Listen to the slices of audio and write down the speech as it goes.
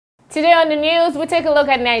Today on the news, we take a look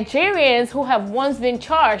at Nigerians who have once been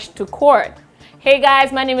charged to court. Hey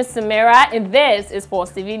guys, my name is Samira and this is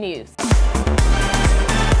Pulse.ng News.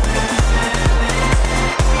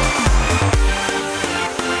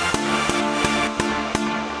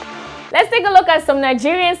 Let's take a look at some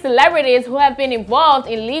Nigerian celebrities who have been involved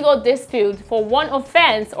in legal disputes for one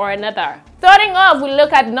offense or another. Starting off, we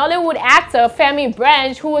look at Nollywood actor Femi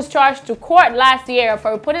Branch, who was charged to court last year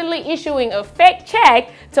for reportedly issuing a fake check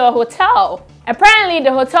to a hotel. Apparently,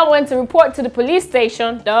 the hotel went to report to the police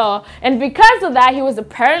station, and because of that, he was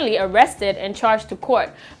apparently arrested and charged to court.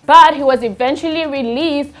 But he was eventually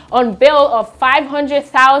released on bail of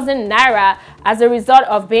 500,000 naira as a result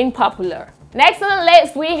of being popular. Next on the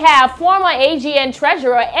list, we have former AGN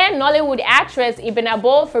treasurer and Nollywood actress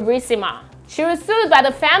Ibenabo Fabrissima. She was sued by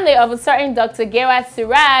the family of a certain Dr. Gerard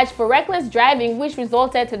Siraj for reckless driving, which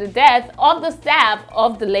resulted to the death of the staff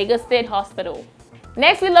of the Lagos State Hospital.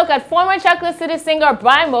 Next, we look at former Chocolate City singer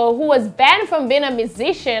Brimo, who was banned from being a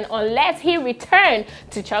musician unless he returned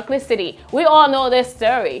to Chocolate City. We all know this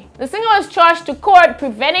story. The singer was charged to court,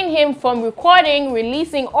 preventing him from recording,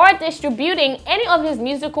 releasing, or distributing any of his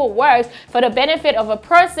musical works for the benefit of a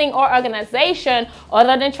person or organization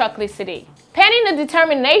other than Chocolate City. Pending the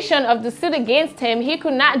determination of the suit against him, he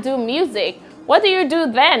could not do music. What do you do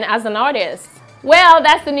then as an artist? Well,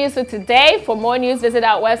 that's the news for today. For more news, visit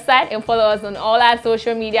our website and follow us on all our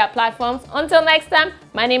social media platforms. Until next time,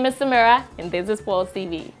 my name is Samira and this is Pulse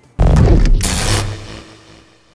TV.